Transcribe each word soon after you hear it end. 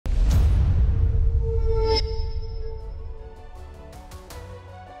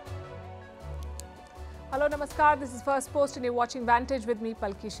namaskar. This is Firstpost and you're watching Vantage with me,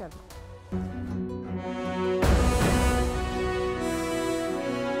 Palki Sharma.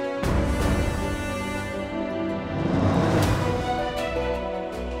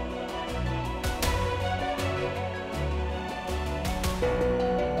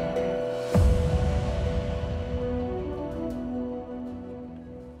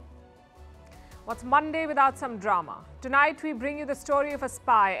 What's Monday without some drama? Tonight we bring you the story of a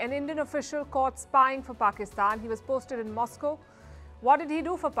spy, an Indian official caught spying for Pakistan. He was posted in Moscow. What did he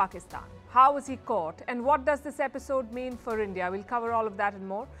do for Pakistan? How was he caught? And what does this episode mean for India? We'll cover all of that and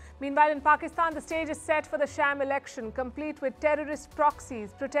more. Meanwhile, in Pakistan, the stage is set for the sham election, complete with terrorist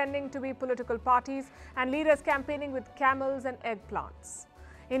proxies pretending to be political parties and leaders campaigning with camels and eggplants.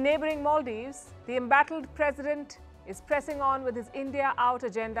 In neighboring Maldives, the embattled president is pressing on with his India out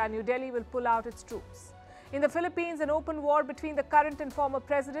agenda. New Delhi will pull out its troops. In the Philippines, an open war between the current and former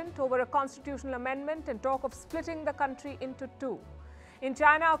president over a constitutional amendment and talk of splitting the country into two. In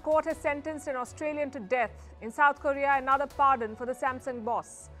China, a court has sentenced an Australian to death. In South Korea, another pardon for the Samsung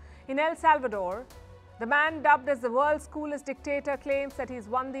boss. In El Salvador, the man dubbed as the world's coolest dictator claims that he's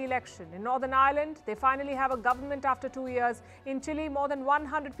won the election. In Northern Ireland, they finally have a government after 2 years. In Chile, more than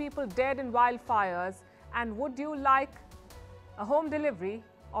 100 people dead in wildfires. And would you like a home delivery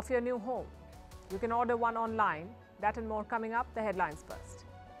of your new home? You can order one online. That and more coming up. The headlines first.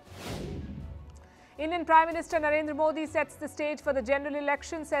 Indian Prime Minister Narendra Modi sets the stage for the general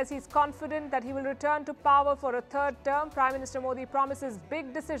election, says he's confident that he will return to power for a third term. Prime Minister Modi promises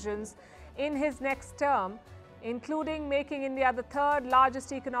big decisions in his next term, including making India the third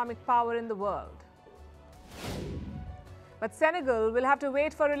largest economic power in the world. But Senegal will have to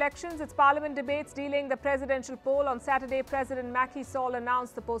wait for elections. Its parliament debates delaying the presidential poll. On Saturday, President Macky Sall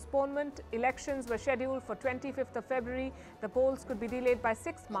announced the postponement. Elections were scheduled for 25th of February. The polls could be delayed by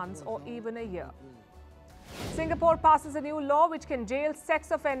 6 months or even a year. Singapore passes a new law which can jail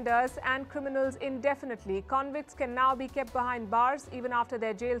sex offenders and criminals indefinitely. Convicts can now be kept behind bars even after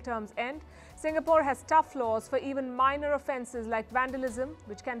their jail terms end. Singapore has tough laws for even minor offences like vandalism,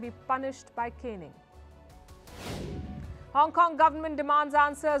 which can be punished by caning. Hong Kong government demands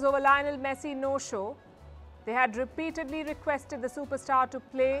answers over Lionel Messi no-show. They had repeatedly requested the superstar to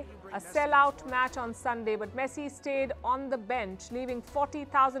play a sellout match on Sunday, but Messi stayed on the bench, leaving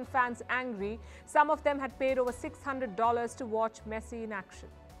 40,000 fans angry. Some of them had paid over $600 to watch Messi in action.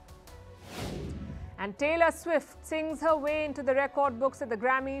 And Taylor Swift sings her way into the record books at the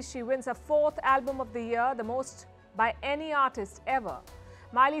Grammys. She wins her 4th album of the year, the most by any artist ever.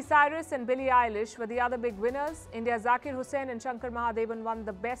 Miley Cyrus and Billie Eilish were the other big winners. India's Zakir Hussain and Shankar Mahadevan won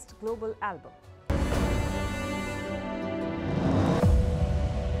the Best Global Album.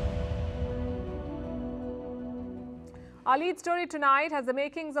 Our lead story tonight has the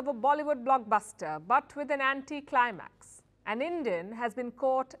makings of a Bollywood blockbuster, but with an anti-climax. An Indian has been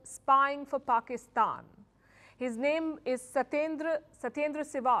caught spying for Pakistan. His name is Satyendra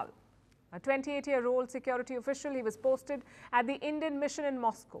Sewal. A 28-year-old security official. He was posted at the Indian mission in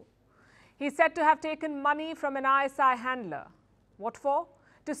Moscow. He's said to have taken money from an ISI handler. What for?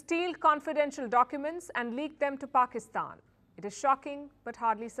 To steal confidential documents and leak them to Pakistan. It is shocking but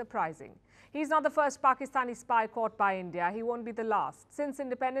hardly surprising. He's not the first Pakistani spy caught by India. He won't be the last. Since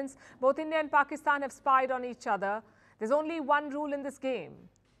independence, both India and Pakistan have spied on each other. There's only one rule in this game.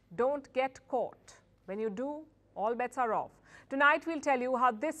 Don't get caught. When you do, all bets are off. Tonight, we'll tell you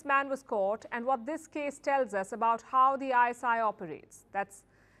how this man was caught and what this case tells us about how the ISI operates. That's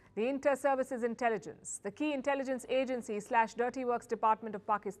the Inter-Services Intelligence, the key intelligence agency / dirty works department of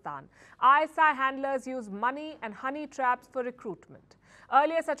Pakistan. ISI handlers use money and honey traps for recruitment.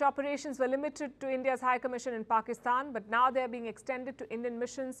 Earlier, such operations were limited to India's High Commission in Pakistan, but now they're being extended to Indian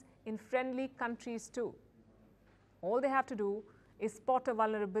missions in friendly countries too. All they have to do is spot a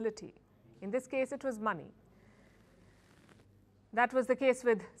vulnerability. In this case, it was money. That was the case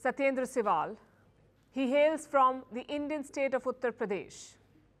with Satyendra Sewal. He hails from the Indian state of Uttar Pradesh.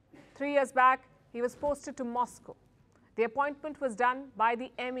 3 years back, he was posted to Moscow. The appointment was done by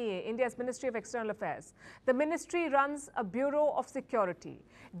the MEA, India's Ministry of External Affairs. The ministry runs a Bureau of Security.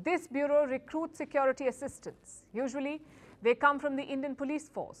 This bureau recruits security assistants. Usually, they come from the Indian police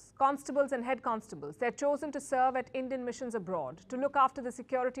force, constables and head constables. They're chosen to serve at Indian missions abroad, to look after the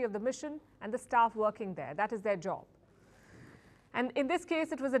security of the mission and the staff working there. That is their job. And in this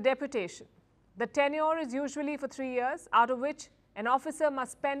case, it was a deputation. The tenure is usually for 3 years, out of which an officer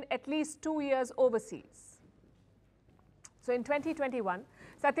must spend at least 2 years overseas. So in 2021,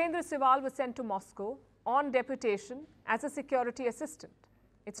 Satyendra Sewal was sent to Moscow on deputation as a security assistant.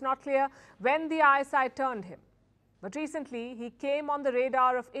 It's not clear when the ISI turned him. But recently, he came on the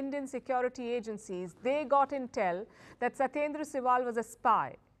radar of Indian security agencies. They got intel that Satyendra Siwal was a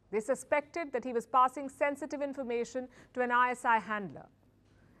spy. They suspected that he was passing sensitive information to an ISI handler.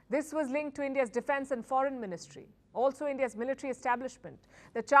 This was linked to India's Defence and Foreign Ministry, also India's military establishment.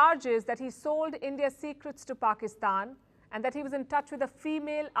 The charge is that he sold India's secrets to Pakistan and that he was in touch with a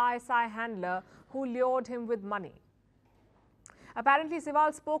female ISI handler who lured him with money. Apparently,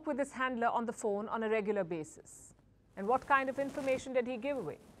 Siwal spoke with this handler on the phone on a regular basis. And what kind of information did he give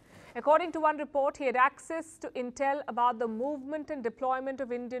away? According to one report, he had access to intel about the movement and deployment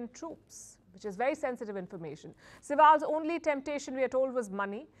of Indian troops, which is very sensitive information. Siwal's only temptation, we are told, was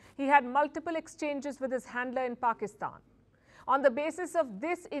money. He had multiple exchanges with his handler in Pakistan. On the basis of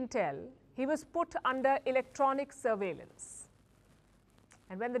this intel, he was put under electronic surveillance.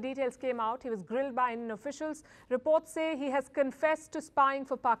 And when the details came out, he was grilled by Indian officials. Reports say he has confessed to spying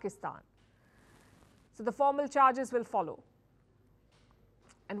for Pakistan. So the formal charges will follow.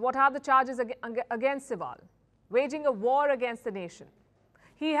 And what are the charges against Siwal? Waging a war against the nation.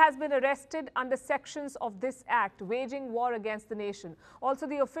 He has been arrested under sections of this act, waging war against the nation. Also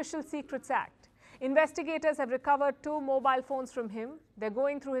the Official Secrets Act. Investigators have recovered 2 mobile phones from him. They're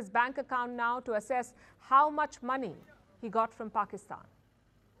going through his bank account now to assess how much money he got from Pakistan.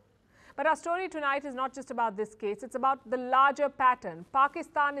 But our story tonight is not just about this case, it's about the larger pattern.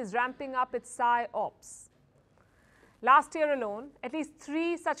 Pakistan is ramping up its psy-ops. Last year alone, at least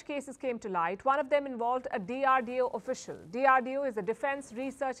 3 such cases came to light. One of them involved a DRDO official. DRDO is a Defence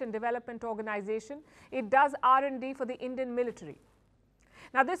Research and Development Organization. It does R&D for the Indian military.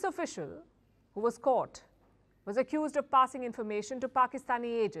 Now, this official, who was caught, was accused of passing information to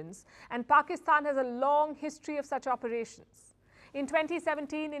Pakistani agents, and Pakistan has a long history of such operations. In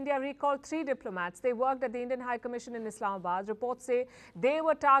 2017, India recalled 3 diplomats. They worked at the Indian High Commission in Islamabad. Reports say they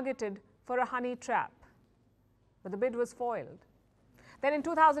were targeted for a honey trap. But the bid was foiled. Then in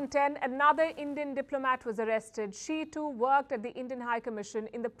 2010, another Indian diplomat was arrested. She too worked at the Indian High Commission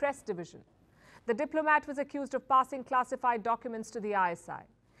in the press division. The diplomat was accused of passing classified documents to the ISI.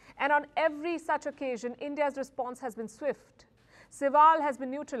 And on every such occasion, India's response has been swift. Siwal has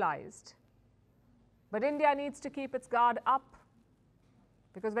been neutralized. But India needs to keep its guard up.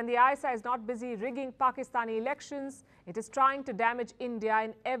 Because when the ISI is not busy rigging Pakistani elections, it is trying to damage India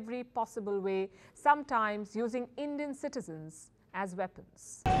in every possible way, sometimes using Indian citizens as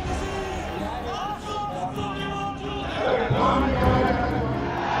weapons.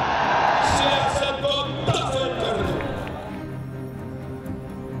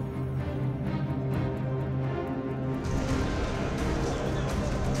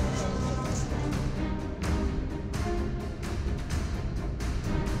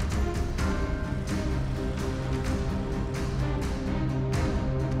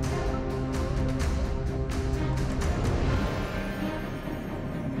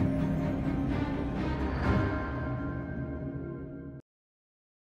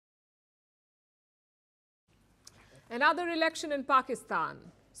 Another election in Pakistan.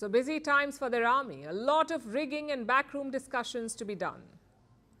 So busy times for their army. A lot of rigging and backroom discussions to be done.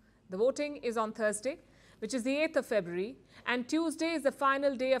 The voting is on Thursday, which is the 8th of February, and Tuesday is the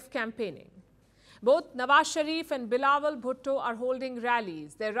final day of campaigning. Both Nawaz Sharif and Bilawal Bhutto are holding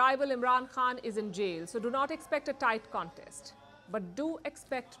rallies. Their rival Imran Khan is in jail, so do not expect a tight contest. But do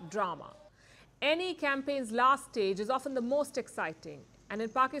expect drama. Any campaign's last stage is often the most exciting, and in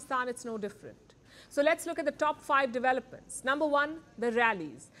Pakistan it's no different. So let's look at the top 5 developments. Number 1, the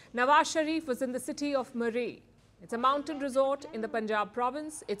rallies. Nawaz Sharif was in the city of Murree. It's a mountain resort in the Punjab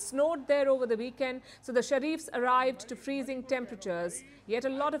province. It snowed there over the weekend, so the Sharifs arrived to freezing temperatures, yet a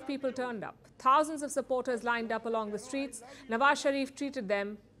lot of people turned up. Thousands of supporters lined up along the streets. Nawaz Sharif treated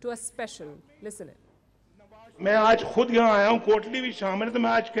them to a special. Listen in. मैं आज खुद यहाँ आया हूँ, कोटली भी शामिल है, तो मैं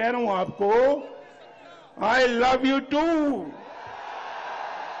आज कह रहा हूँ आपको, I love you too.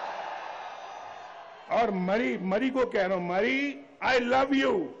 और मरी को कह रहा हूँ, मरी, I love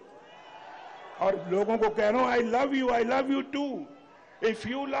you. और लोगों को कह रहा हूँ, I love you too. If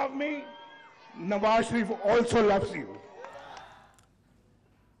you love me, Nawaz Sharif also loves you.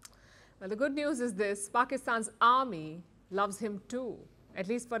 Well, the good news is this: Pakistan's army loves him too, at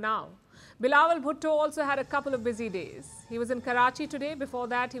least for now. Bilawal Bhutto also had a couple of busy days. He was in Karachi today. Before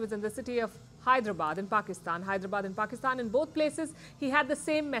that, he was in the city of Hyderabad in Pakistan. In both places, he had the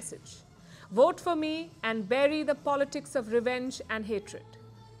same message. Vote for me and bury the politics of revenge and hatred.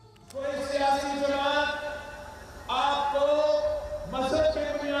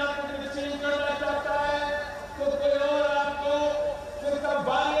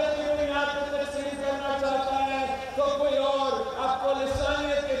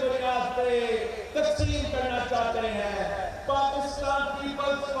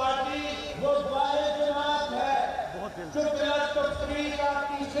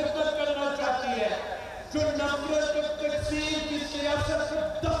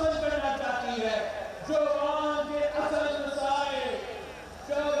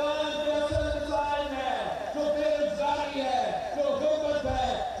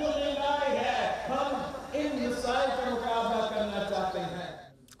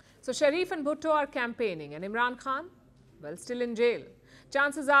 So Sharif and Bhutto are campaigning, and Imran Khan, well, still in jail.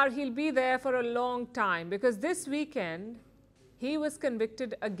 Chances are he'll be there for a long time, because this weekend he was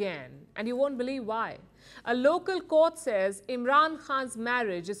convicted again, and you won't believe why. A local court says Imran Khan's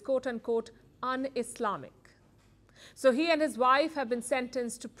marriage is quote-unquote un-Islamic. So he and his wife have been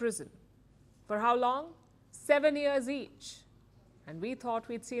sentenced to prison. For how long? 7 years each. And we thought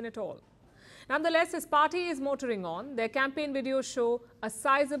we'd seen it all. Nonetheless, his party is motoring on. Their campaign videos show a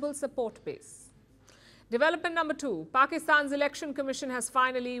sizable support base. Development number 2, Pakistan's Election Commission has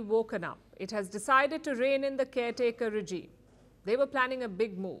finally woken up. It has decided to rein in the caretaker regime. They were planning a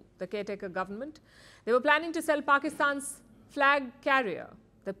big move, the caretaker government. They were planning to sell Pakistan's flag carrier,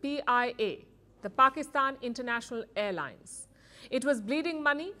 the PIA, the Pakistan International Airlines. It was bleeding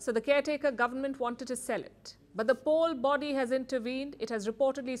money, so the caretaker government wanted to sell it. But the poll body has intervened. It has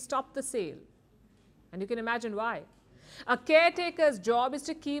reportedly stopped the sale. And you can imagine why. A caretaker's job is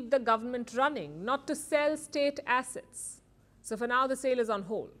to keep the government running, not to sell state assets. So for now, the sale is on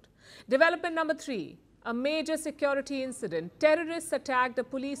hold. Development number 3, a major security incident. Terrorists attacked a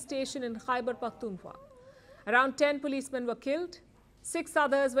police station in Khyber Pakhtunkhwa. Around 10 policemen were killed, 6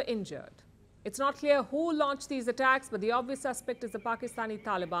 others were injured. It's not clear who launched these attacks, but the obvious suspect is the Pakistani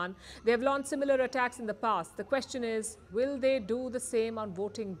Taliban. They have launched similar attacks in the past. The question is, will they do the same on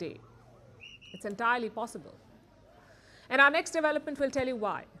voting day? It's entirely possible. And our next development will tell you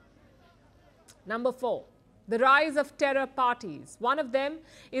why. Number 4, the rise of terror parties. One of them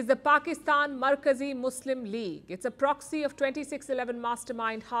is the Pakistan Markazi Muslim League. It's a proxy of 2611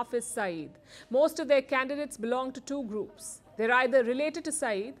 mastermind Hafiz Saeed. Most of their candidates belong to 2 groups. They're either related to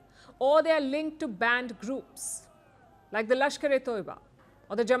Saeed or they are linked to banned groups like the Lashkar-e-Toiba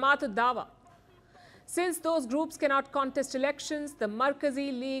or the Jamaat-ud-Dawa. Since those groups cannot contest elections, the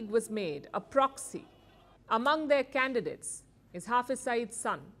Markazi League was made a proxy. Among their candidates is Hafiz Saeed's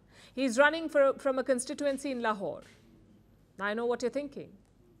son. He's running from a constituency in Lahore. Now I know what you're thinking.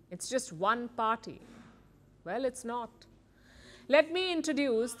 It's just one party. Well, it's not. Let me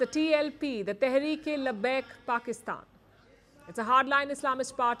introduce the TLP, the Tehreek-e-Labbaik Pakistan. It's a hardline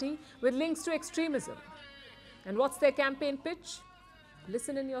Islamist party with links to extremism. And what's their campaign pitch?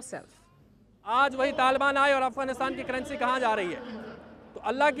 Listen in yourself. आज वही तालिबान आए और अफगानिस्तान की currency कहाँ जा रही है? तो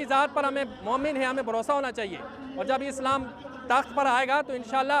अल्लाह की ज़ात पर हमें मोमिन है, हमें भरोसा होना चाहिए. और जब इस्लाम तख्त पर आएगा तो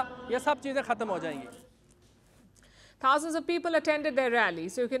इंशाल्लाह ये सब चीज़ें ख़त्म हो जाएंगी. Thousands of people attended their rally,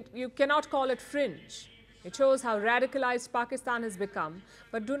 so you cannot call it fringe. It shows how radicalized Pakistan has become.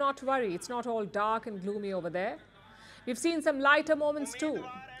 But do not worry, it's not all dark and gloomy over there. We've seen some lighter moments too,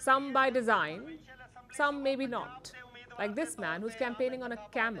 some by design, some maybe not. Like this man who's campaigning on a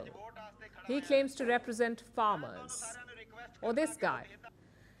camel. He claims to represent farmers. Or this guy,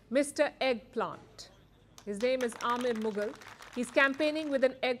 Mr. Eggplant. His name is Amir Mughal. He's campaigning with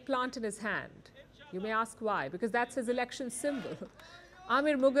an eggplant in his hand. You may ask why, because that's his election symbol.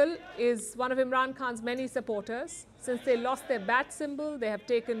 Amir Mughal is one of Imran Khan's many supporters. Since they lost their bat symbol, they have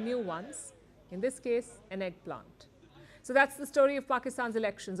taken new ones. In this case, an eggplant. So that's the story of Pakistan's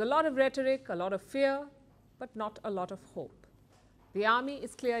elections. A lot of rhetoric, a lot of fear, but not a lot of hope. The army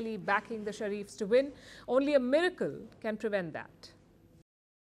is clearly backing the Sharifs to win. Only a miracle can prevent that.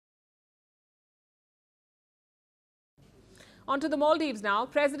 On to the Maldives now.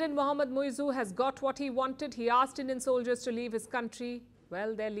 President Mohamed Muizzu has got what he wanted. He asked Indian soldiers to leave his country.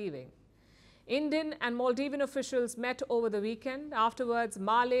 Well, they're leaving. Indian and Maldivian officials met over the weekend. Afterwards,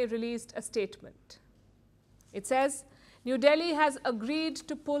 Male released a statement. It says, New Delhi has agreed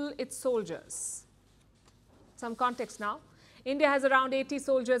to pull its soldiers. Some context now. India has around 80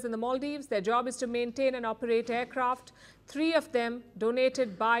 soldiers in the Maldives. Their job is to maintain and operate aircraft, 3 of them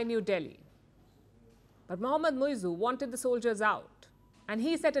donated by New Delhi. But Mohamed Muizzu wanted the soldiers out, and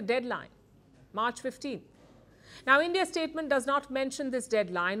he set a deadline, March 15th. Now, India's statement does not mention this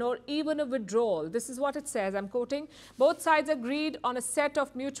deadline or even a withdrawal. This is what it says, I'm quoting, both sides agreed on a set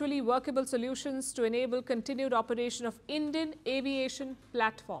of mutually workable solutions to enable continued operation of Indian aviation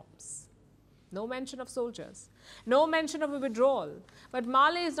platforms. No mention of soldiers, no mention of a withdrawal. But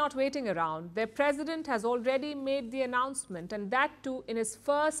Male is not waiting around. Their president has already made the announcement, and that too in his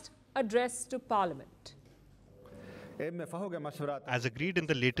first address to Parliament. As agreed in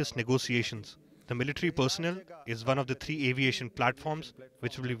the latest negotiations, the military personnel is one of the 3 aviation platforms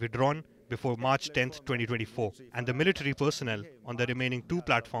which will be withdrawn before March 10th, 2024. And the military personnel on the remaining 2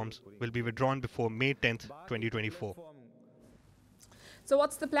 platforms will be withdrawn before May 10th, 2024. So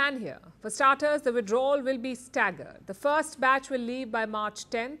what's the plan here? For starters, the withdrawal will be staggered. The first batch will leave by March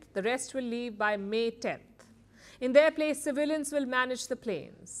 10th. The rest will leave by May 10th. In their place, civilians will manage the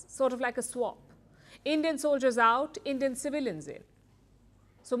planes, sort of like a swap. Indian soldiers out, Indian civilians in.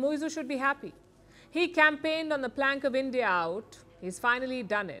 So Muizzu should be happy. He campaigned on the plank of India out. He's finally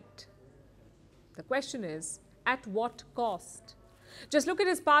done it. The question is, at what cost? Just look at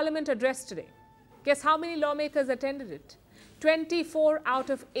his parliament address today. Guess how many lawmakers attended it? 24 out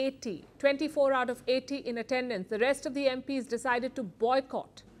of 80. 24 out of 80 in attendance. The rest of the MPs decided to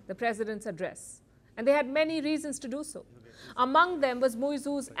boycott the president's address. And they had many reasons to do so. Among them was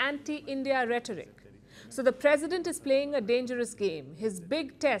Muizzu's anti-India rhetoric. So the president is playing a dangerous game. His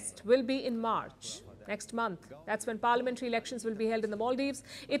big test will be in March, next month. That's when parliamentary elections will be held in the Maldives.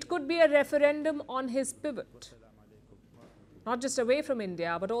 It could be a referendum on his pivot. Not just away from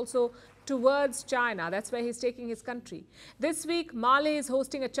India, but also towards China. That's where he's taking his country. This week, Mali is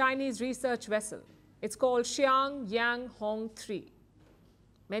hosting a Chinese research vessel. It's called Xiang Yang Hong 3.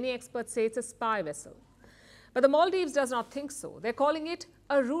 Many experts say it's a spy vessel. But the Maldives does not think so. They're calling it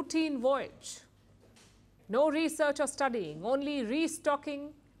a routine voyage. No research or studying, only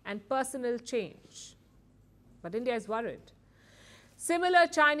restocking and personal change. But India is worried. Similar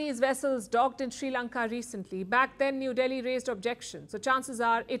Chinese vessels docked in Sri Lanka recently. Back then, New Delhi raised objections. So chances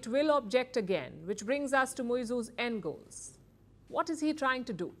are it will object again, which brings us to Muizzu's end goals. What is he trying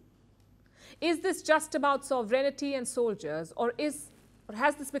to do? Is this just about sovereignty and soldiers, or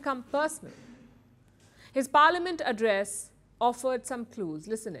has this become personal? His parliament address offered some clues.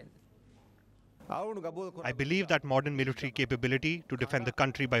 Listen in. I believe that modern military capability to defend the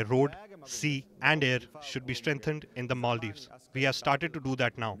country by road, sea and air should be strengthened in the Maldives. We have started to do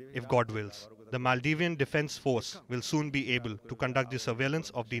that now, if God wills. The Maldivian Defence Force will soon be able to conduct the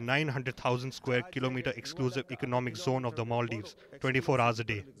surveillance of the 900,000 square kilometer exclusive economic zone of the Maldives 24 hours a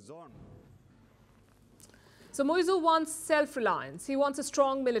day. So Muizzu wants self-reliance. He wants a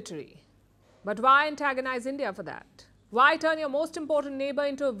strong military. But why antagonize India for that? Why turn your most important neighbor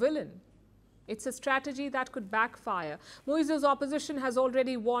into a villain? It's a strategy that could backfire. Muizzu's opposition has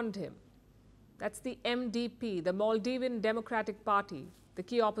already warned him. That's the MDP, the Maldivian Democratic Party, the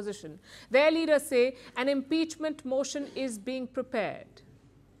key opposition. Their leaders say an impeachment motion is being prepared.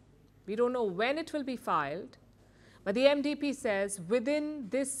 We don't know when it will be filed, but the MDP says within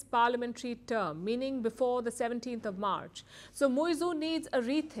this parliamentary term, meaning before the 17th of March. So Muizzu needs a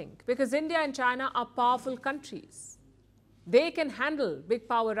rethink because India and China are powerful countries. They can handle big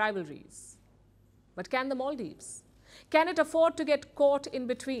power rivalries. But can the Maldives? Can it afford to get caught in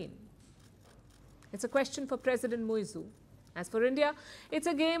between? It's a question for President Muizzu. As for India, it's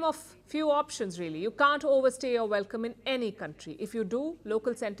a game of few options really. You can't overstay your welcome in any country. If you do,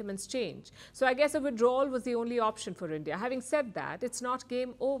 local sentiments change. So I guess a withdrawal was the only option for India. Having said that, it's not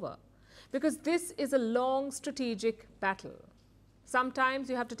game over. Because this is a long strategic battle. Sometimes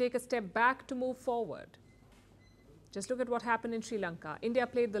you have to take a step back to move forward. Just look at what happened in Sri Lanka. India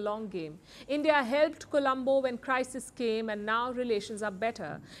played the long game. India helped Colombo when crisis came and now relations are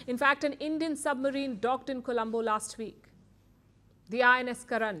better. In fact, an Indian submarine docked in Colombo last week. The INS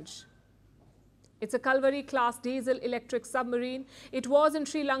Karanj. It's a Kalvari-class diesel-electric submarine. It was in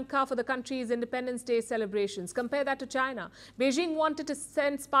Sri Lanka for the country's Independence Day celebrations. Compare that to China. Beijing wanted to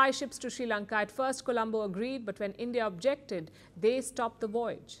send spy ships to Sri Lanka. At first, Colombo agreed, but when India objected, they stopped the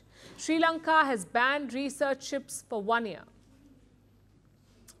voyage. Sri Lanka has banned research ships for 1 year.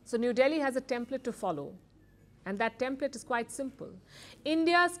 So New Delhi has a template to follow. And that template is quite simple.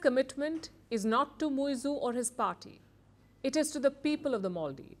 India's commitment is not to Muizzu or his party. It is to the people of the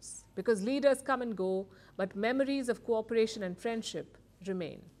Maldives, because leaders come and go, but memories of cooperation and friendship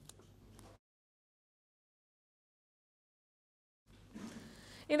remain.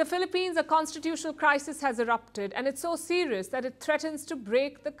 In the Philippines, a constitutional crisis has erupted, and it's so serious that it threatens to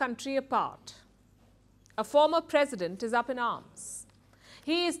break the country apart. A former president is up in arms.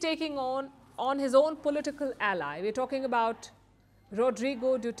 He is taking on his own political ally. We're talking about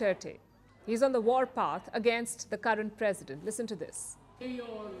Rodrigo Duterte. He's on the war path against the current president. Listen to this.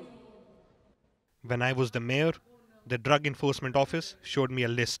 When I was the mayor, the Drug Enforcement Office showed me a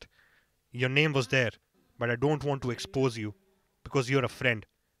list. Your name was there, but I don't want to expose you because you're a friend.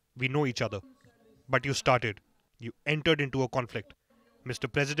 We know each other. But you started. You entered into a conflict.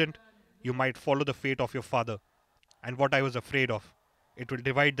 Mr. President, you might follow the fate of your father. And what I was afraid of, it will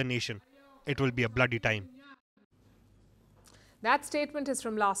divide the nation. It will be a bloody time. That statement is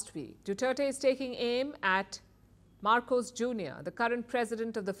from last week. Duterte is taking aim at Marcos Jr., the current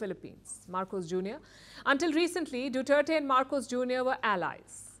president of the Philippines. Marcos Jr. Until recently, Duterte and Marcos Jr. were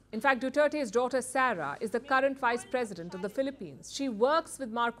allies. In fact, Duterte's daughter Sarah is the current vice president of the Philippines. She works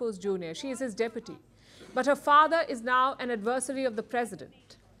with Marcos Jr. She is his deputy. But her father is now an adversary of the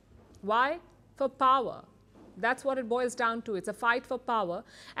president. Why? For power. That's what it boils down to. It's a fight for power.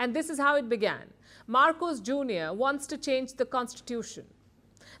 And this is how it began. Marcos Jr. wants to change the constitution.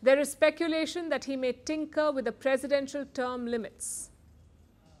 There is speculation that he may tinker with the presidential term limits.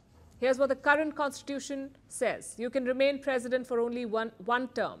 Here's what the current constitution says. You can remain president for only one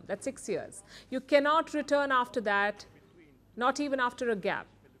term, that's 6 years. You cannot return after that, not even after a gap.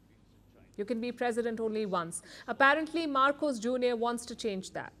 You can be president only once. Apparently, Marcos Jr. wants to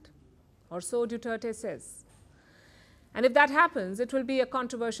change that, or so Duterte says. And if that happens, it will be a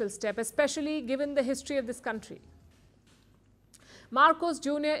controversial step, especially given the history of this country. Marcos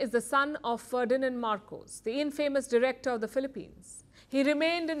Jr. is the son of Ferdinand Marcos, the infamous director of the Philippines. He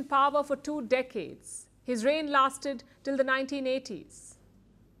remained in power for 2 decades. His reign lasted till the 1980s.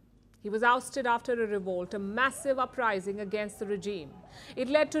 He was ousted after a revolt, a massive uprising against the regime. It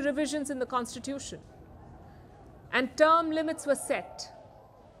led to revisions in the constitution, and term limits were set.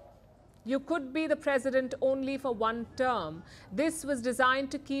 You could be the president only for 1 term. This was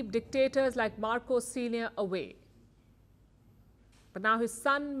designed to keep dictators like Marcos Sr. away. But now his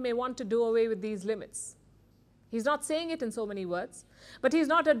son may want to do away with these limits. He's not saying it in so many words, but he's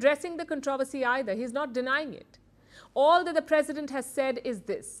not addressing the controversy either. He's not denying it. All that the president has said is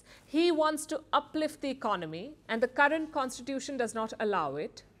this: he wants to uplift the economy, and the current constitution does not allow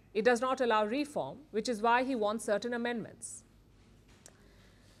it. It does not allow reform, which is why he wants certain amendments.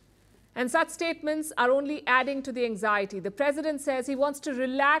 And such statements are only adding to the anxiety. The president says he wants to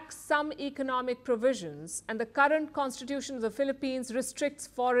relax some economic provisions, and the current constitution of the Philippines restricts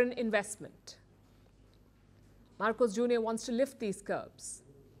foreign investment. Marcos Jr. wants to lift these curbs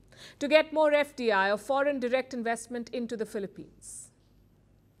to get more FDI, or foreign direct investment, into the Philippines.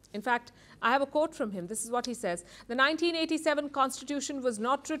 In fact, I have a quote from him. This is what he says: "The 1987 constitution was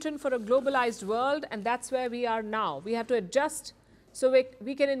not written for a globalized world, and that's where we are now. We have to adjust so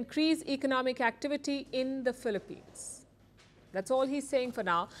we can increase economic activity in the Philippines." That's all he's saying for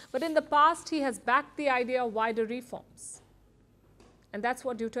now. But in the past, he has backed the idea of wider reforms. And that's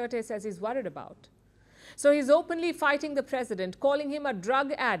what Duterte says he's worried about. So he's openly fighting the president, calling him a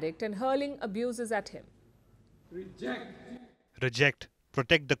drug addict and hurling abuses at him. Reject.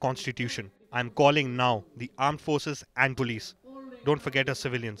 Protect the Constitution. I'm calling now the armed forces and police. Don't forget our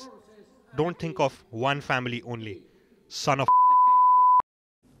civilians. Don't think of one family only. Son of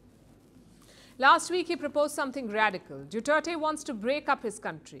Last week, he proposed something radical. Duterte wants to break up his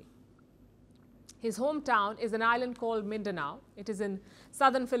country. His hometown is an island called Mindanao. It is in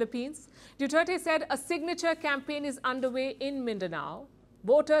southern Philippines. Duterte said a signature campaign is underway in Mindanao.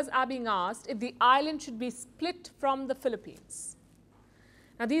 Voters are being asked if the island should be split from the Philippines.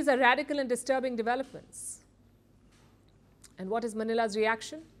 Now, these are radical and disturbing developments. And what is Manila's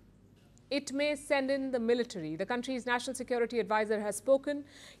reaction? It may send in the military. The country's national security advisor has spoken.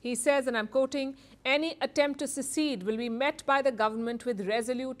 He says, and I'm quoting, "Any attempt to secede will be met by the government with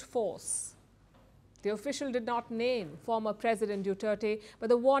resolute force." The official did not name former President Duterte, but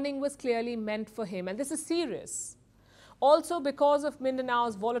the warning was clearly meant for him. And this is serious, also because of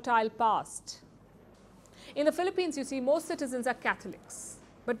Mindanao's volatile past. In the Philippines, you see, most citizens are Catholics.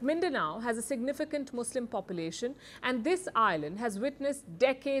 But Mindanao has a significant Muslim population, and this island has witnessed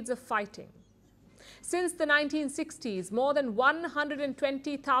decades of fighting. Since the 1960s, more than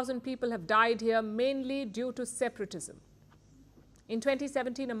 120,000 people have died here, mainly due to separatism. In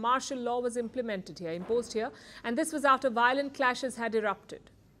 2017, a martial law was imposed here, and this was after violent clashes had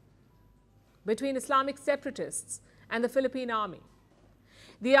erupted between Islamic separatists and the Philippine army.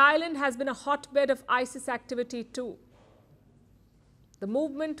 The island has been a hotbed of ISIS activity too. The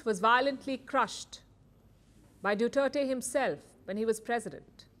movement was violently crushed by Duterte himself when he was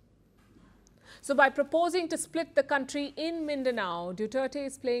president. So by proposing to split the country in Mindanao, Duterte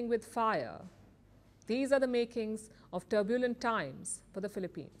is playing with fire. These are the makings of turbulent times for the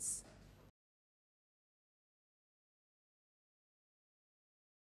Philippines.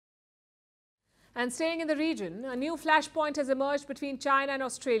 And staying in the region, a new flashpoint has emerged between China and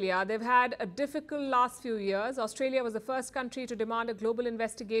Australia. They've had a difficult last few years. Australia was the first country to demand a global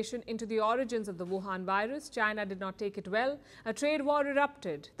investigation into the origins of the Wuhan virus. China did not take it well. A trade war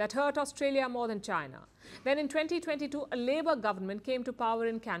erupted that hurt Australia more than China. Then in 2022, a Labour government came to power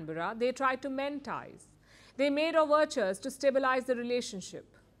in Canberra. They tried to mend ties. They made overtures to stabilize the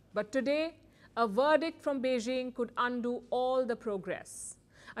relationship. But today, a verdict from Beijing could undo all the progress.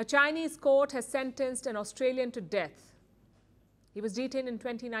 A Chinese court has sentenced an Australian to death. He was detained in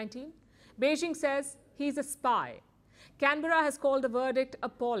 2019. Beijing says he's a spy. Canberra has called the verdict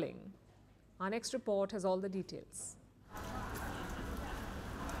appalling. Our next report has all the details.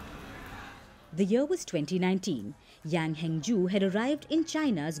 The year was 2019. Yang Hengju had arrived in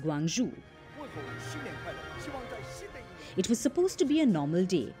China's Guangzhou. It was supposed to be a normal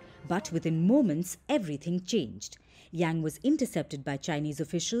day, but within moments, everything changed. Yang was intercepted by Chinese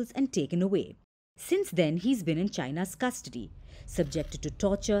officials and taken away. Since then, he's been in China's custody, subjected to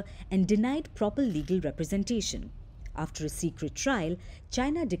torture and denied proper legal representation. After a secret trial,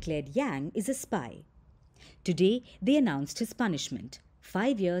 China declared Yang is a spy. Today, they announced his punishment,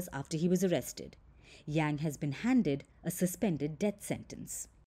 5 years after he was arrested. Yang has been handed a suspended death sentence.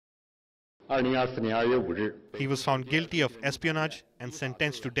 He was found guilty of espionage and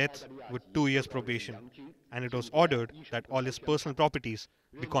sentenced to death with 2 years probation, and it was ordered that all his personal properties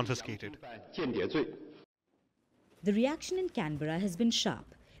be confiscated. The reaction in Canberra has been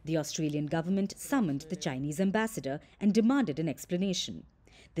sharp. The Australian government summoned the Chinese ambassador and demanded an explanation.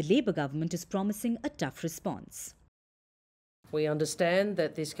 The Labor government is promising a tough response. We understand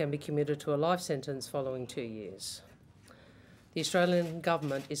that this can be commuted to a life sentence following 2 years. The Australian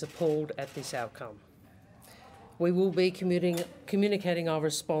government is appalled at this outcome. We will be communicating our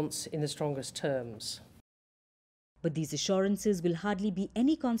response in the strongest terms. But these assurances will hardly be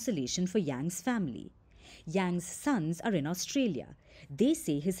any consolation for Yang's family. Yang's sons are in Australia. They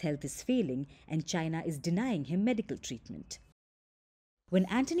say his health is failing and China is denying him medical treatment. When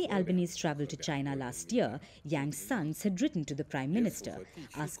Anthony Albanese travelled to China last year, Yang's sons had written to the Prime Minister,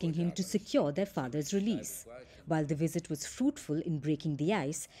 asking him to secure their father's release. While the visit was fruitful in breaking the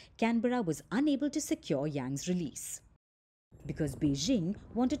ice, Canberra was unable to secure Yang's release, because Beijing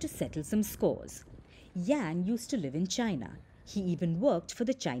wanted to settle some scores. Yang used to live in China. He even worked for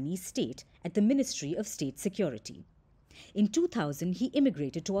the Chinese state at the Ministry of State Security. In 2000, he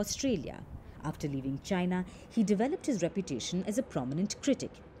immigrated to Australia. After leaving China, he developed his reputation as a prominent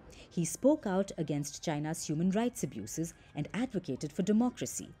critic. He spoke out against China's human rights abuses and advocated for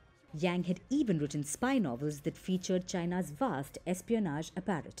democracy. Yang had even written spy novels that featured China's vast espionage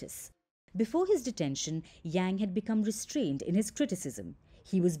apparatus. Before his detention, Yang had become restrained in his criticism.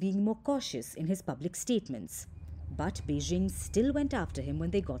 He was being more cautious in his public statements. But Beijing still went after him when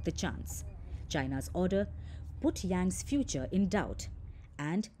they got the chance. China's order put Yang's future in doubt,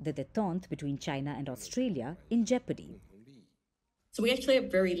 and the détente between China and Australia in jeopardy. So we actually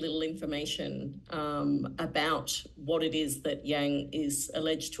have very little information about what it is that Yang is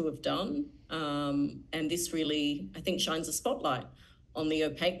alleged to have done. And this really, I think, shines a spotlight on the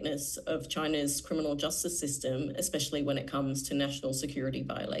opaqueness of China's criminal justice system, especially when it comes to national security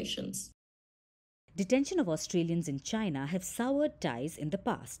violations. Detention of Australians in China have soured ties in the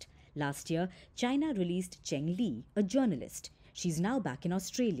past. Last year, China released Cheng Li, a journalist. She's now back in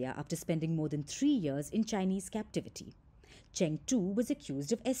Australia after spending more than 3 years in Chinese captivity. Cheng, too, was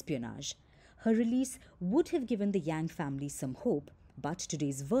accused of espionage. Her release would have given the Yang family some hope, but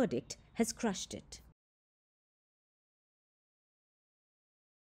today's verdict has crushed it.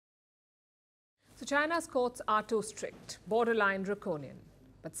 So China's courts are too strict, borderline draconian.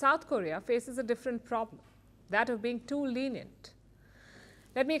 But South Korea faces a different problem, that of being too lenient.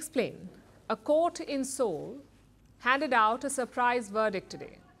 Let me explain. A court in Seoul handed out a surprise verdict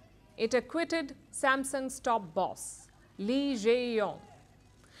today. It acquitted Samsung's top boss, Lee Jae-yong.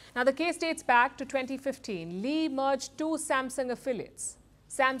 Now, the case dates back to 2015. Lee merged 2 Samsung affiliates,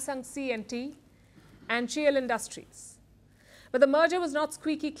 Samsung C&T and Cheil Industries. But the merger was not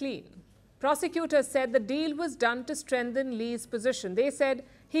squeaky clean. Prosecutors said the deal was done to strengthen Lee's position. They said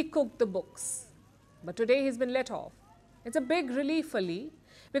he cooked the books. But today he's been let off. It's a big relief for Lee,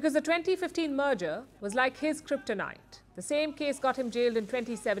 because the 2015 merger was like his kryptonite. The same case got him jailed in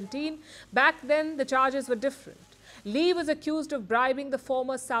 2017. Back then, the charges were different. Lee was accused of bribing the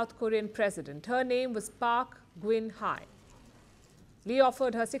former South Korean president. Her name was Park Geun-hye. Lee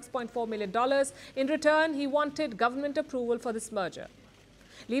offered her $6.4 million. In return, he wanted government approval for this merger.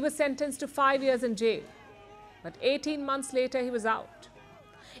 Lee was sentenced to 5 years in jail. But 18 months later, he was out.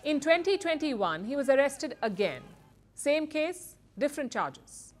 In 2021, he was arrested again. Same case, different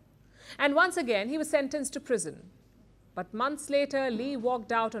charges. And once again, he was sentenced to prison. But months later, Lee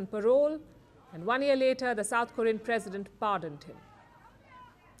walked out on parole, and 1 year later, the South Korean president pardoned him.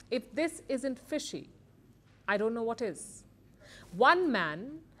 If this isn't fishy, I don't know what is. One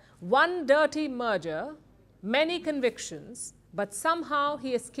man, one dirty merger, many convictions, but somehow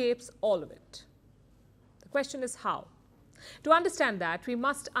he escapes all of it. The question is how? To understand that, we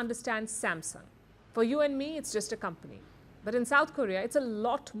must understand Samsung. For you and me, it's just a company. But in South Korea, it's a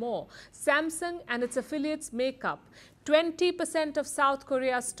lot more. Samsung and its affiliates make up 20% of South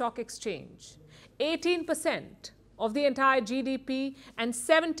Korea's stock exchange, 18% of the entire GDP, and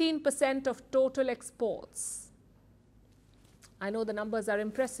 17% of total exports. I know the numbers are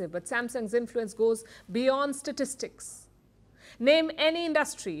impressive, but Samsung's influence goes beyond statistics. Name any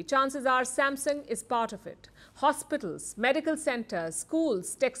industry, chances are Samsung is part of it. Hospitals, medical centers,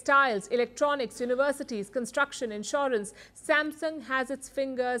 schools, textiles, electronics, universities, construction, insurance. Samsung has its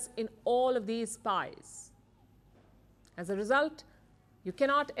fingers in all of these pies. As a result, you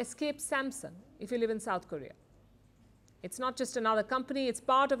cannot escape Samsung if you live in South Korea. It's not just another company, it's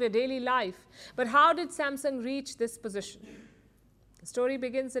part of your daily life. But how did Samsung reach this position? The story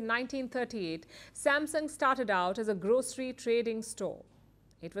begins in 1938. Samsung started out as a grocery trading store.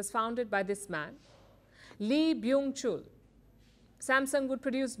 It was founded by this man, Lee Byung-chul. Samsung would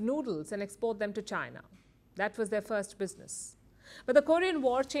produce noodles and export them to China. That was their first business. But the Korean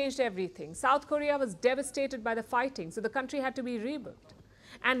War changed everything. South Korea was devastated by the fighting, so the country had to be rebuilt.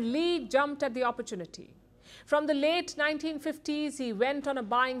 And Lee jumped at the opportunity. From the late 1950s, he went on a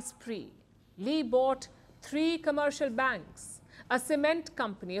buying spree. Lee bought 3 commercial banks, a cement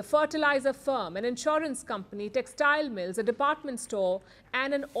company, a fertilizer firm, an insurance company, textile mills, a department store,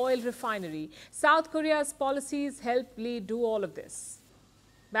 and an oil refinery. South Korea's policies helped Lee do all of this.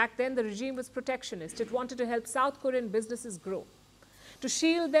 Back then, the regime was protectionist. It wanted to help South Korean businesses grow, to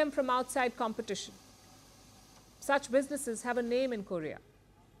shield them from outside competition. Such businesses have a name in Korea.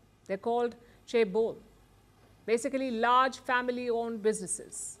 They're called chaebol, basically large family-owned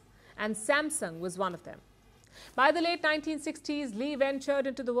businesses, and Samsung was one of them. By the late 1960s, Lee ventured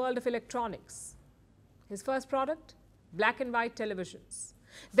into the world of electronics. His first product? Black and white televisions.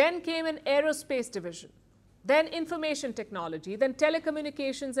 Then came an aerospace division, then information technology, then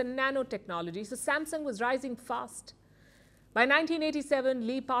telecommunications and nanotechnology. So Samsung was rising fast. By 1987,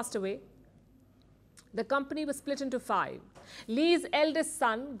 Lee passed away. The company was split into 5. Lee's eldest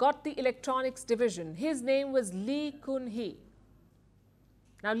son got the electronics division. His name was Lee Kun-hee.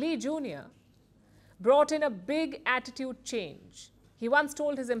 Now, Lee Jr. brought in a big attitude change. He once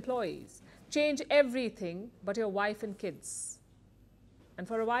told his employees, change everything but your wife and kids. And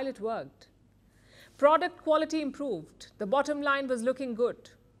for a while it worked. Product quality improved. The bottom line was looking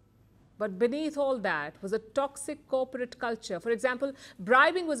good. But beneath all that was a toxic corporate culture. For example,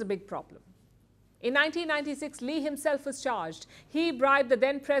 bribing was a big problem. In 1996, Lee himself was charged. He bribed the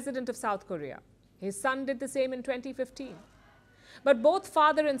then president of South Korea. His son did the same in 2015. But both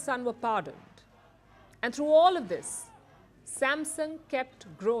father and son were pardoned. And through all of this, Samsung kept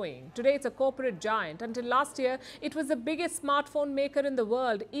growing. Today, it's a corporate giant. Until last year, it was the biggest smartphone maker in the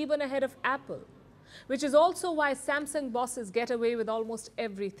world, even ahead of Apple, which is also why Samsung bosses get away with almost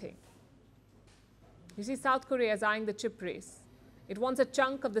everything. You see, South Korea is eyeing the chip race. It wants a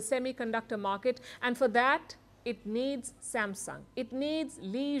chunk of the semiconductor market, and for that, it needs Samsung. It needs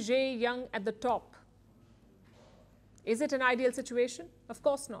Lee Jae-young at the top. Is it an ideal situation? Of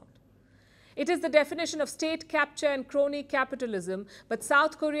course not. It is the definition of state capture and crony capitalism, but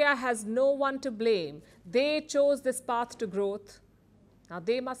South Korea has no one to blame. They chose this path to growth. Now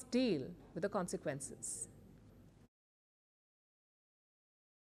they must deal with the consequences.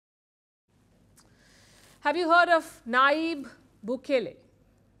 Have you heard of Nayib Bukele?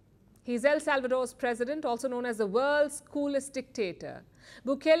 He's El Salvador's president, also known as the world's coolest dictator.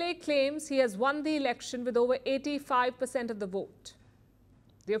 Bukele claims he has won the election with over 85% of the vote.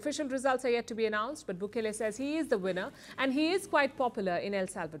 The official results are yet to be announced, but Bukele says he is the winner, and he is quite popular in El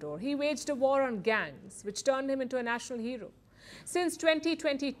Salvador. He waged a war on gangs, which turned him into a national hero. Since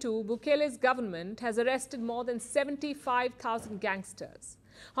 2022, Bukele's government has arrested more than 75,000 gangsters.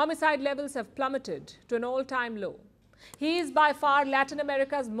 Homicide levels have plummeted to an all-time low. He is by far Latin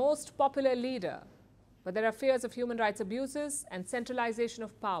America's most popular leader, but there are fears of human rights abuses and centralization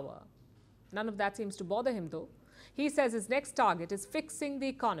of power. None of that seems to bother him, though. He says his next target is fixing the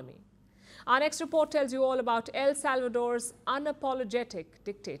economy. Our next report tells you all about El Salvador's unapologetic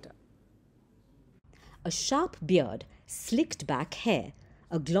dictator. A sharp beard, slicked back hair,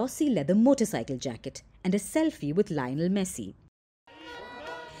 a glossy leather motorcycle jacket, and a selfie with Lionel Messi.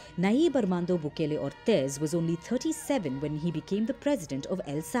 Nayib Armando Bukele Ortez was only 37 when he became the president of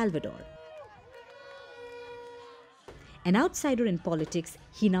El Salvador. An outsider in politics,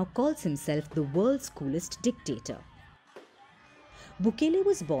 he now calls himself the world's coolest dictator. Bukele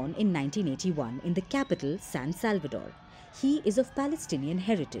was born in 1981 in the capital, San Salvador. He is of Palestinian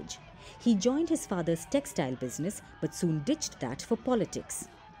heritage. He joined his father's textile business but soon ditched that for politics.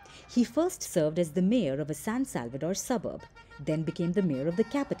 He first served as the mayor of a San Salvador suburb, then became the mayor of the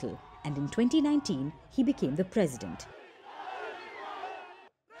capital, and in 2019, he became the president.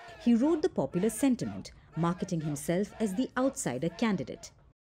 He rode the popular sentiment, marketing himself as the outsider candidate.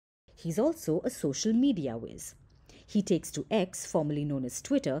 He's also a social media whiz. He takes to X, formerly known as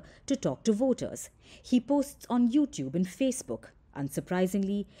Twitter, to talk to voters. He posts on YouTube and Facebook.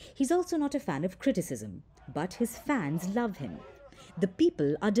 Unsurprisingly, he's also not a fan of criticism, but his fans love him. The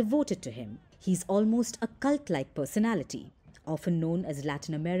people are devoted to him. He's almost a cult-like personality, often known as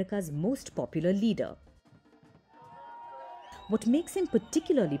Latin America's most popular leader. What makes him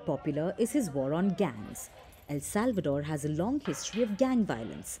particularly popular is his war on gangs. El Salvador has a long history of gang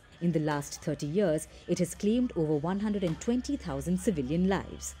violence. In the last 30 years, it has claimed over 120,000 civilian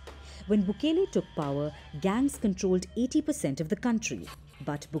lives. When Bukele took power, gangs controlled 80% of the country.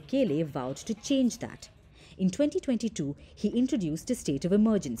 But Bukele vowed to change that. In 2022, he introduced a state of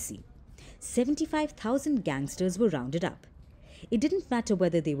emergency. 75,000 gangsters were rounded up. It didn't matter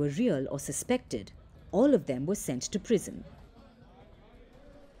whether they were real or suspected. All of them were sent to prison.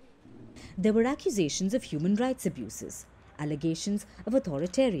 There were accusations of human rights abuses, allegations of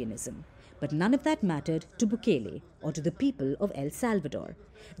authoritarianism, but none of that mattered to Bukele or to the people of El Salvador.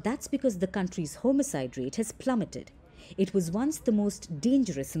 That's because the country's homicide rate has plummeted. It was once the most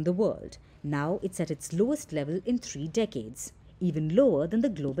dangerous in the world. Now it's at its lowest level in 3 decades, even lower than the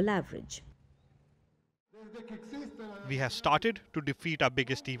global average. We have started to defeat our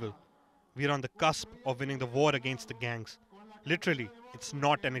biggest evil. We are on the cusp of winning the war against the gangs. Literally, it's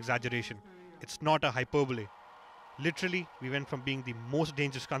not an exaggeration. It's not a hyperbole. Literally, we went from being the most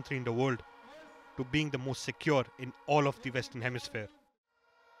dangerous country in the world to being the most secure in all of the Western Hemisphere.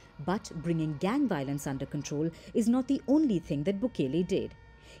 But bringing gang violence under control is not the only thing that Bukele did.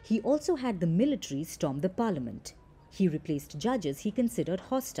 He also had the military storm the parliament. He replaced judges he considered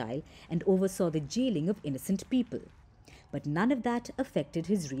hostile and oversaw the jailing of innocent people. But none of that affected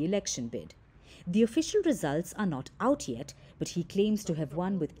his re-election bid. The official results are not out yet, but he claims to have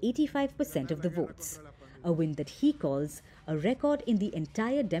won with 85% of the votes, a win that he calls a record in the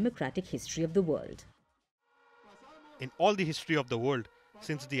entire democratic history of the world. In all the history of the world,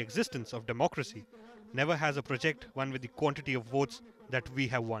 since the existence of democracy, never has a project won with the quantity of votes that we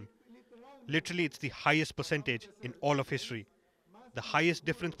have won. Literally, it's the highest percentage in all of history, the highest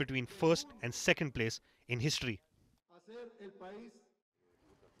difference between first and second place in history.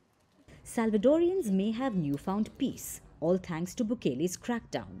 Salvadorians may have newfound peace, all thanks to Bukele's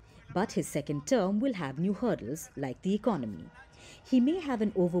crackdown. But his second term will have new hurdles, like the economy. He may have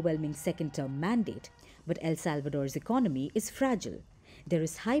an overwhelming second-term mandate, but El Salvador's economy is fragile. There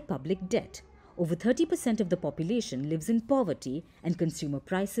is high public debt. Over 30% of the population lives in poverty, and consumer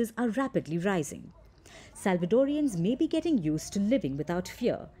prices are rapidly rising. Salvadorians may be getting used to living without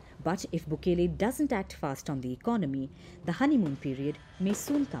fear, but if Bukele doesn't act fast on the economy, the honeymoon period may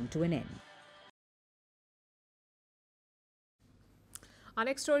soon come to an end. Our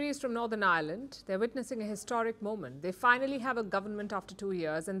next story is from Northern Ireland. They're witnessing a historic moment. They finally have a government after 2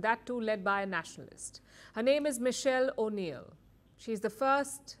 years, and that too led by a nationalist. Her name is Michelle O'Neill. She's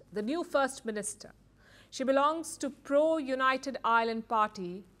the new First Minister. She belongs to pro-United Ireland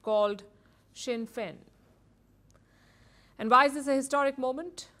party called Sinn Féin. And why is this a historic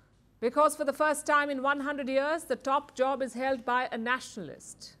moment? Because for the first time in 100 years, the top job is held by a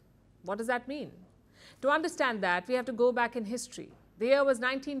nationalist. What does that mean? To understand that, we have to go back in history. The year was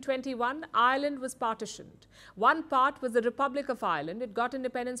 1921. Ireland was partitioned. One part was the Republic of Ireland. It got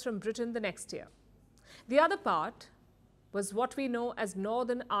independence from Britain the next year. The other part was what we know as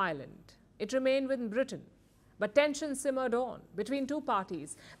Northern Ireland. It remained within Britain. But tensions simmered on between two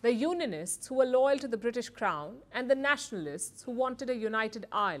parties, the Unionists who were loyal to the British Crown and the Nationalists who wanted a united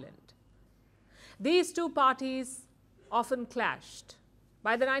Ireland. These two parties often clashed.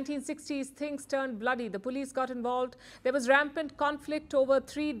 By the 1960s, things turned bloody. The police got involved. There was rampant conflict over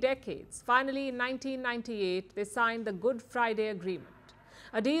 3 decades. Finally, in 1998, they signed the Good Friday Agreement,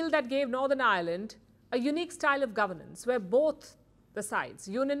 a deal that gave Northern Ireland a unique style of governance where both the sides,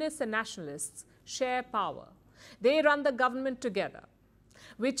 Unionists and Nationalists, share power. They run the government together.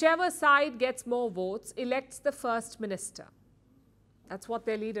 Whichever side gets more votes elects the First Minister. That's what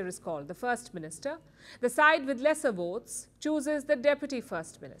their leader is called, the First Minister. The side with lesser votes chooses the Deputy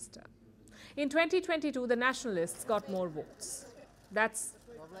First Minister. In 2022, the Nationalists got more votes. That's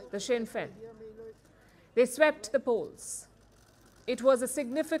the Sinn Féin. They swept the polls. It was a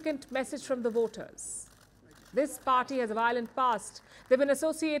significant message from the voters. This party has a violent past. They've been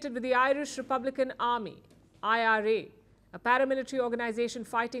associated with the Irish Republican Army, IRA, a paramilitary organization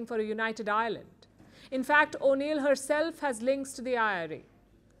fighting for a united Ireland. In fact, O'Neill herself has links to the IRA.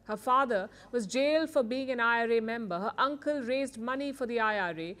 Her father was jailed for being an IRA member. Her uncle raised money for the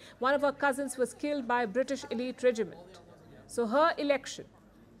IRA. One of her cousins was killed by a British elite regiment. So her election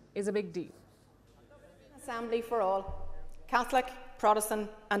is a big deal. Assembly for all, Catholic, Protestant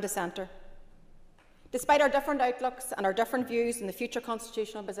and dissenter. Despite our different outlooks and our different views in the future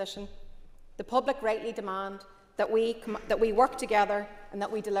constitutional position, the public rightly demand that we work together and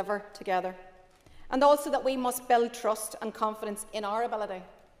that we deliver together. And also that we must build trust and confidence in our ability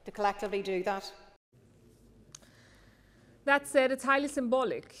to collectively do that. That said, it's highly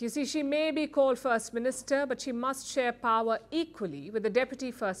symbolic. You see, she may be called First Minister, but she must share power equally with the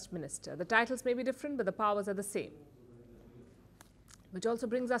Deputy First Minister. The titles may be different, but the powers are the same. Which also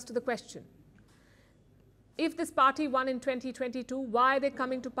brings us to the question. If this party won in 2022, why are they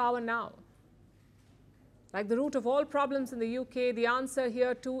coming to power now? Like the root of all problems in the UK, the answer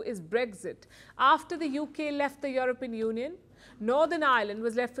here too is Brexit. After the UK left the European Union, Northern Ireland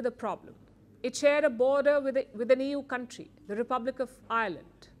was left with a problem. It shared a border with an EU country, the Republic of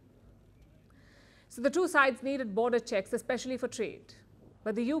Ireland. So the two sides needed border checks, especially for trade.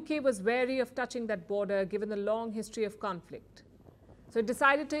 But the UK was wary of touching that border given the long history of conflict. So it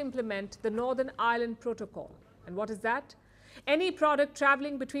decided to implement the Northern Ireland Protocol. And what is that? Any product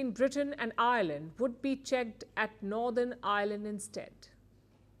travelling between Britain and Ireland would be checked at Northern Ireland instead.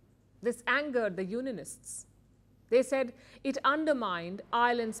 This angered the Unionists. They said it undermined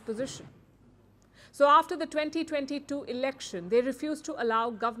Ireland's position. So after the 2022 election, they refused to allow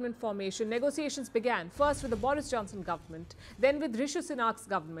government formation. Negotiations began, first with the Boris Johnson government, then with Rishi Sunak's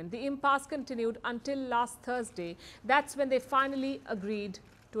government. The impasse continued until last Thursday. That's when they finally agreed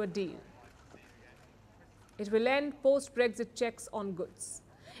to a deal. It will end post-Brexit checks on goods.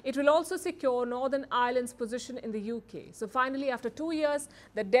 It will also secure Northern Ireland's position in the UK. So finally, after 2 years,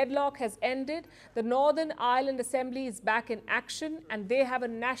 the deadlock has ended. The Northern Ireland Assembly is back in action and they have a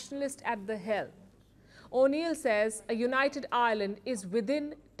nationalist at the helm. O'Neill says a united Ireland is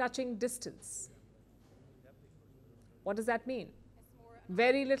within touching distance. What does that mean?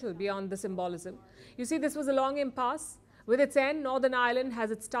 Very little beyond the symbolism. You see, this was a long impasse. With its end, Northern Ireland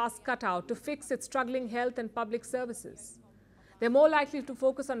has its task cut out to fix its struggling health and public services. They're more likely to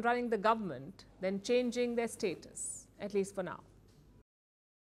focus on running the government than changing their status, at least for now.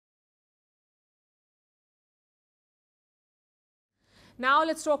 Now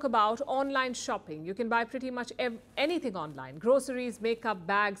let's talk about online shopping. You can buy pretty much anything online. Groceries, makeup,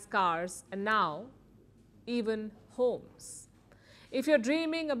 bags, cars, and now even homes. If you're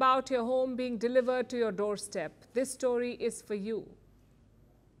dreaming about your home being delivered to your doorstep, this story is for you.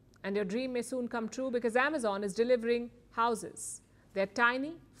 And your dream may soon come true because Amazon is delivering houses. They're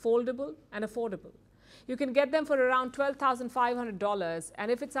tiny, foldable, and affordable. You can get them for around $12,500,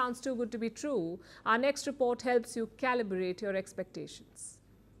 and if it sounds too good to be true, our next report helps you calibrate your expectations.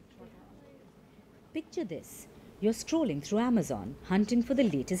 Picture this. You're scrolling through Amazon, hunting for the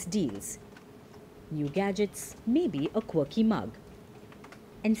latest deals. New gadgets, maybe a quirky mug.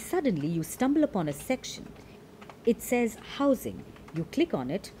 And suddenly you stumble upon a section. It says housing. You click on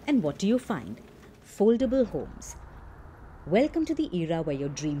it, and what do you find? Foldable homes. Welcome to the era where your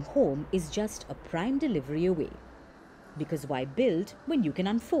dream home is just a prime delivery away. Because why build when you can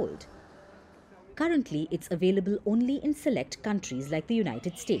unfold? Currently, it's available only in select countries like the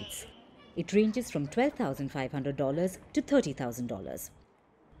United States. It ranges from $12,500 to $30,000.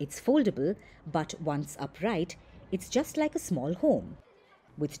 It's foldable, but once upright, it's just like a small home.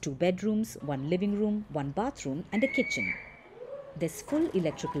 With 2 bedrooms, 1 living room, 1 bathroom, and a kitchen. There's full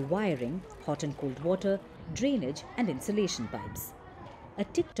electrical wiring, hot and cold water, drainage and insulation pipes. A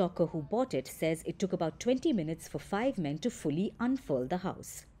TikToker who bought it says it took about 20 minutes for 5 men to fully unfurl the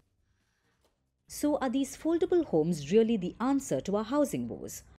house. So are these foldable homes really the answer to our housing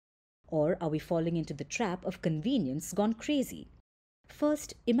woes? Or are we falling into the trap of convenience gone crazy?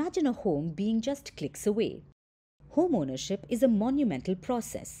 First, imagine a home being just clicks away. Home ownership is a monumental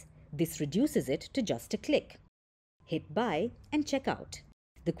process. This reduces it to just a click. Hit buy and check out.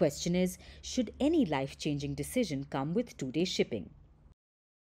 The question is, should any life-changing decision come with 2-day shipping?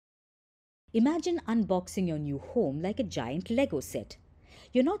 Imagine unboxing your new home like a giant Lego set.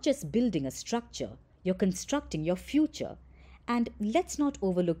 You're not just building a structure, you're constructing your future. And let's not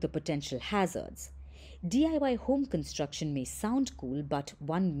overlook the potential hazards. DIY home construction may sound cool, but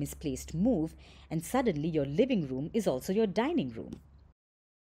one misplaced move and suddenly your living room is also your dining room.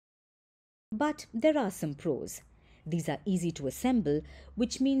 But there are some pros. These are easy to assemble,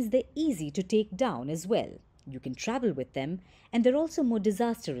 which means they're easy to take down as well. You can travel with them, and they're also more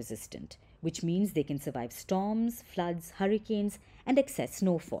disaster resistant, which means they can survive storms, floods, hurricanes, and excess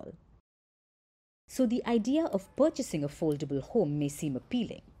snowfall. So the idea of purchasing a foldable home may seem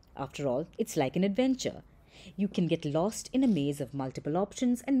appealing. After all, it's like an adventure. You can get lost in a maze of multiple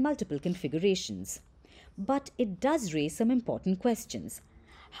options and multiple configurations. But it does raise some important questions.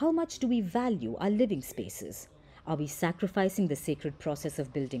 How much do we value our living spaces? Are we sacrificing the sacred process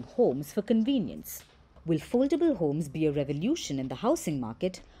of building homes for convenience? Will foldable homes be a revolution in the housing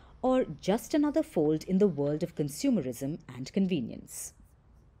market, or just another fold in the world of consumerism and convenience?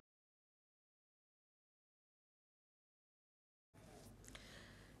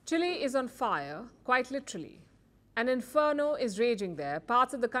 Chile is on fire, quite literally. An inferno is raging there.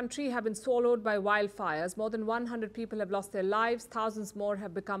 Parts of the country have been swallowed by wildfires. More than 100 people have lost their lives. Thousands more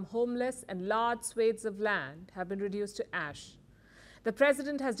have become homeless, and large swathes of land have been reduced to ash. The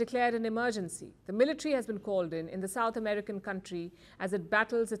president has declared an emergency. The military has been called in the South American country as it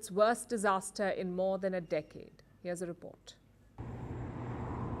battles its worst disaster in more than a decade. Here's a report.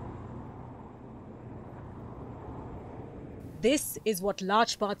 This is what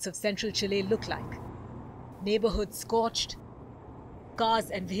large parts of central Chile look like. Neighborhoods scorched, cars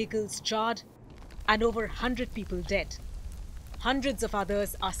and vehicles charred, and over 100 people dead. Hundreds of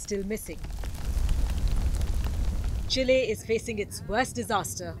others are still missing. Chile is facing its worst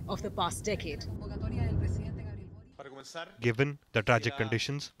disaster of the past decade. Given the tragic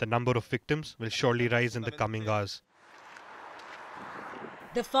conditions, the number of victims will surely rise in the coming hours.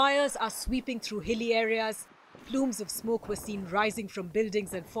 The fires are sweeping through hilly areas. Plumes of smoke were seen rising from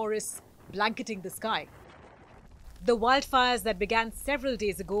buildings and forests, blanketing the sky. The wildfires that began several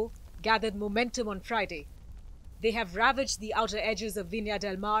days ago gathered momentum on Friday. They have ravaged the outer edges of Viña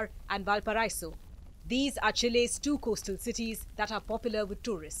del Mar and Valparaiso. These are Chile's two coastal cities that are popular with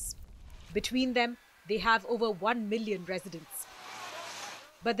tourists. Between them, they have over 1 million residents.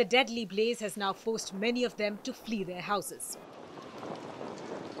 But the deadly blaze has now forced many of them to flee their houses.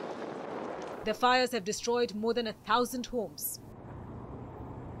 The fires have destroyed more than 1,000 homes.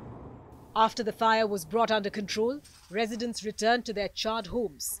 After the fire was brought under control, residents returned to their charred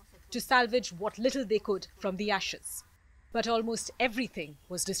homes to salvage what little they could from the ashes. But almost everything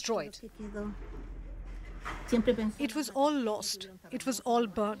was destroyed. It was all lost. It was all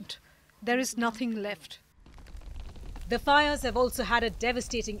burnt. There is nothing left. The fires have also had a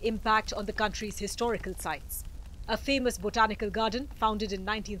devastating impact on the country's historical sites. A famous botanical garden, founded in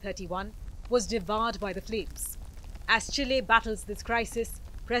 1931, was devoured by the flames. As Chile battles this crisis,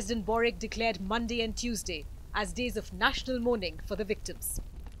 President Boric declared Monday and Tuesday as days of national mourning for the victims.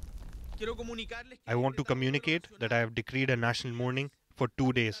 I want to communicate that I have decreed a national mourning for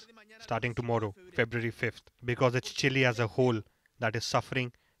 2 days, starting tomorrow, February 5th, because it's Chile as a whole that is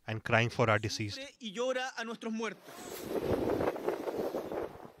suffering and crying for our deceased.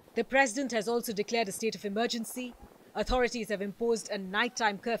 The president has also declared a state of emergency. Authorities have imposed a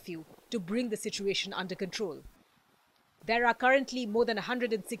nighttime curfew to bring the situation under control. There are currently more than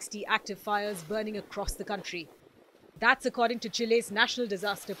 160 active fires burning across the country. That's according to Chile's National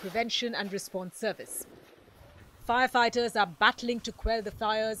Disaster Prevention and Response Service. Firefighters are battling to quell the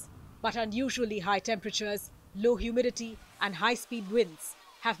fires, but unusually high temperatures, low humidity, and high-speed winds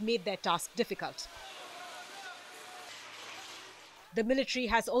have made their task difficult. The military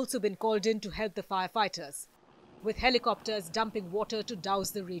has also been called in to help the firefighters, with helicopters dumping water to douse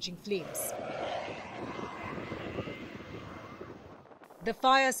the raging flames. The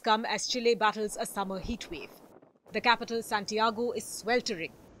fires come as Chile battles a summer heatwave. The capital, Santiago, is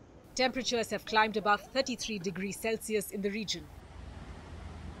sweltering. Temperatures have climbed above 33 degrees Celsius in the region.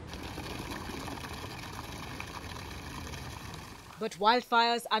 But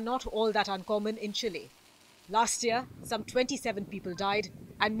wildfires are not all that uncommon in Chile. Last year, some 27 people died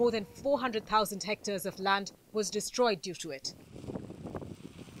and more than 400,000 hectares of land was destroyed due to it.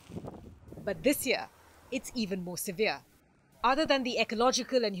 But this year, it's even more severe. Other than the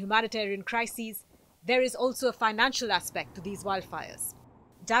ecological and humanitarian crises, there is also a financial aspect to these wildfires.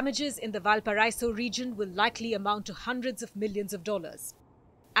 Damages in the Valparaiso region will likely amount to hundreds of millions of dollars.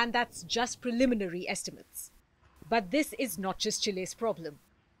 And that's just preliminary estimates. But this is not just Chile's problem.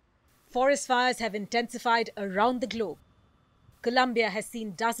 Forest fires have intensified around the globe. Colombia has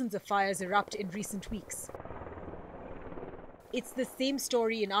seen dozens of fires erupt in recent weeks. It's the same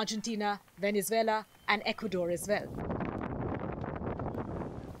story in Argentina, Venezuela, and Ecuador as well.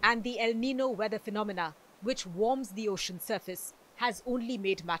 And the El Niño weather phenomena, which warms the ocean surface, has only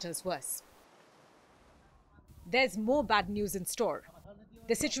made matters worse. There's more bad news in store.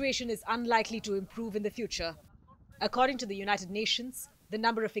 The situation is unlikely to improve in the future. According to the United Nations, the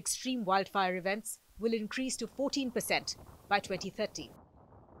number of extreme wildfire events will increase to 14% by 2030.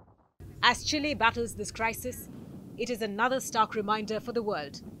 As Chile battles this crisis, it is another stark reminder for the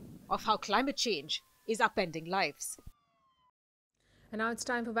world of how climate change is upending lives. And now it's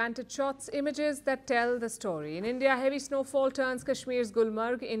time for Vantage Shots, images that tell the story. In India, heavy snowfall turns Kashmir's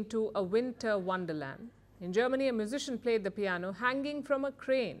Gulmarg into a winter wonderland. In Germany, a musician played the piano hanging from a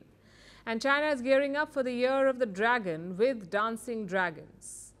crane. And China is gearing up for the Year of the Dragon with dancing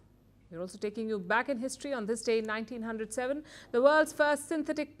dragons. We're also taking you back in history. On this day in 1907, the world's first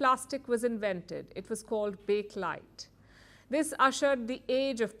synthetic plastic was invented. It was called Bakelite. This ushered the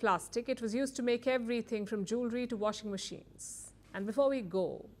age of plastic. It was used to make everything from jewelry to washing machines. And before we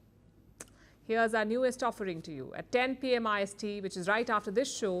go, here's our newest offering to you. At 10 p.m. IST, which is right after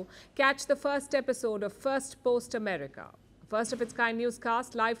this show, catch the first episode of Firstpost America, a first-of-its-kind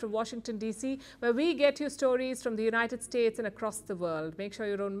newscast live from Washington, D.C., where we get you stories from the United States and across the world. Make sure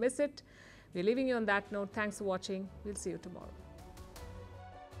you don't miss it. We're leaving you on that note. Thanks for watching. We'll see you tomorrow.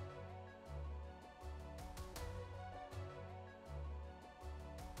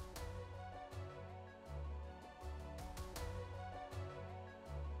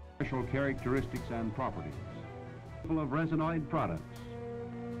 Special characteristics and properties. Of resinoid products.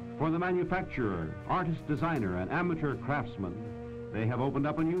 For the manufacturer, artist, designer, and amateur craftsman, they have opened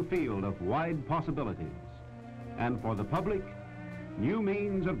up a new field of wide possibilities. And for the public, new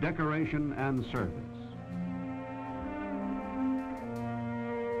means of decoration and service.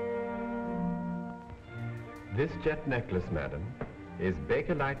 This jet necklace, madam, is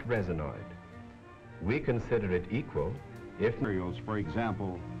Bakelite resinoid. We consider it equal if materials, for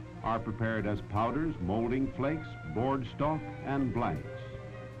example, are prepared as powders, molding flakes, board stock, and blanks.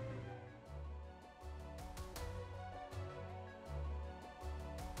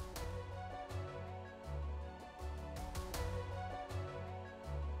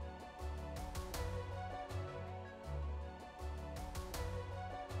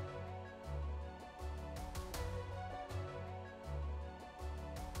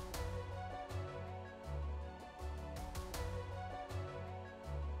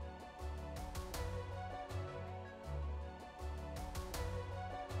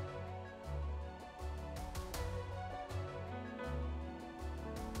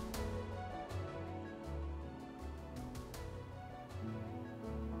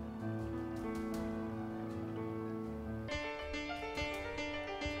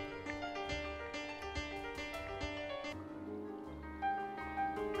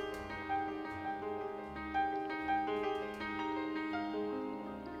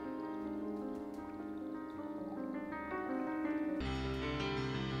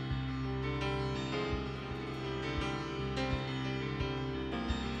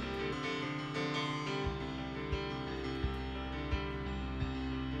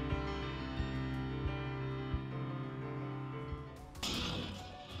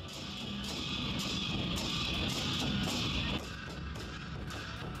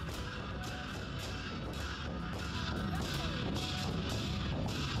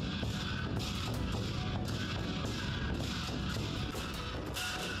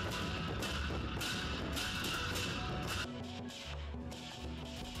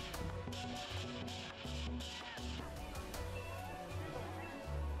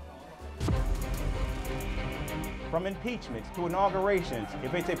 From impeachments to inaugurations,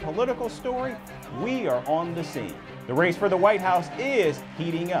 if it's a political story, we are on the scene. The race for the White House is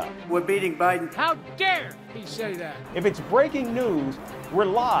heating up. We're beating Biden. How dare he say that? If it's breaking news, we're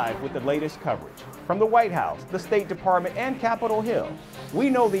live with the latest coverage. From the White House, the State Department, and Capitol Hill, we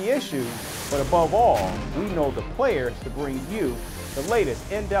know the issues, but above all, we know the players to bring you the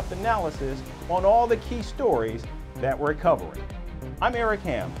latest in-depth analysis on all the key stories that we're covering. I'm Eric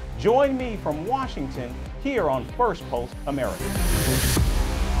Ham. Join me from Washington here on Firstpost America.